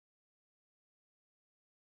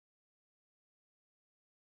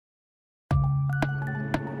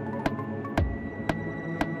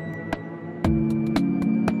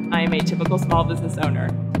am a typical small business owner.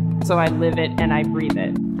 So I live it and I breathe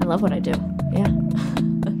it. I love what I do, yeah.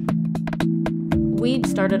 We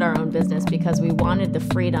started our own business because we wanted the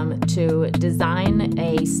freedom to design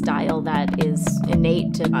a style that is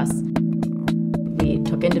innate to us. We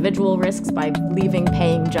took individual risks by leaving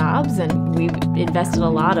paying jobs, and we invested a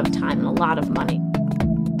lot of time and a lot of money.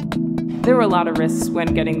 There were a lot of risks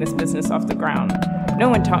when getting this business off the ground. No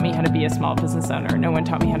one taught me how to be a small business owner. No one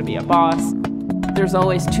taught me how to be a boss. There's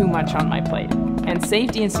always too much on my plate. And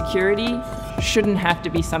safety and security shouldn't have to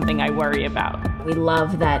be something I worry about. We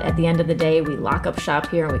love that at the end of the day, we lock up shop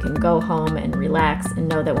here and we can go home and relax and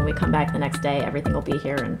know that when we come back the next day, everything will be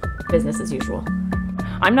here and business as usual.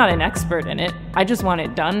 I'm not an expert in it. I just want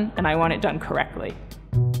it done, and I want it done correctly.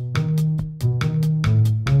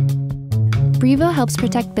 Brivo helps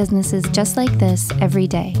protect businesses just like this every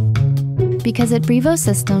day. Because at Brivo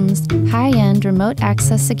Systems, high-end remote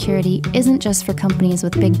access security isn't just for companies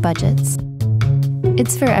with big budgets.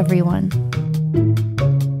 It's for everyone.